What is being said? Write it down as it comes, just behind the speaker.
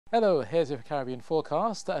Hello, here's your Caribbean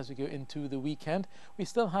forecast. As we go into the weekend, we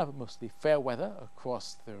still have mostly fair weather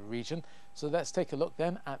across the region. So let's take a look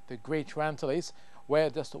then at the Greater Antilles, where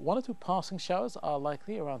just one or two passing showers are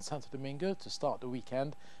likely around Santo Domingo to start the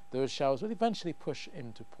weekend. Those showers will eventually push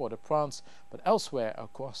into Port-au-Prince, but elsewhere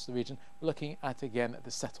across the region, we're looking at again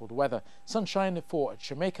the settled weather. Sunshine for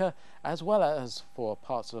Jamaica as well as for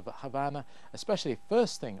parts of Havana, especially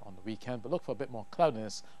first thing on the weekend, but look for a bit more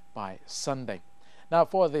cloudiness by Sunday. Now,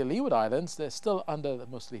 for the Leeward Islands, they're still under the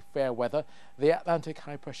mostly fair weather. The Atlantic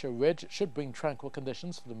high-pressure ridge should bring tranquil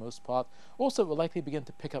conditions for the most part. Also, it will likely begin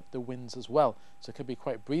to pick up the winds as well, so it could be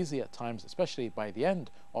quite breezy at times, especially by the end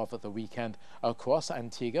of the weekend across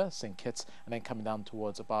Antigua, St. Kitts, and then coming down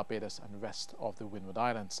towards Barbados and the rest of the Windward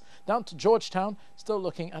Islands. Down to Georgetown, still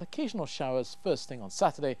looking at occasional showers first thing on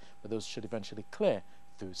Saturday, but those should eventually clear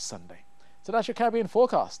through Sunday. So that's your Caribbean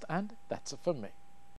forecast, and that's it from me.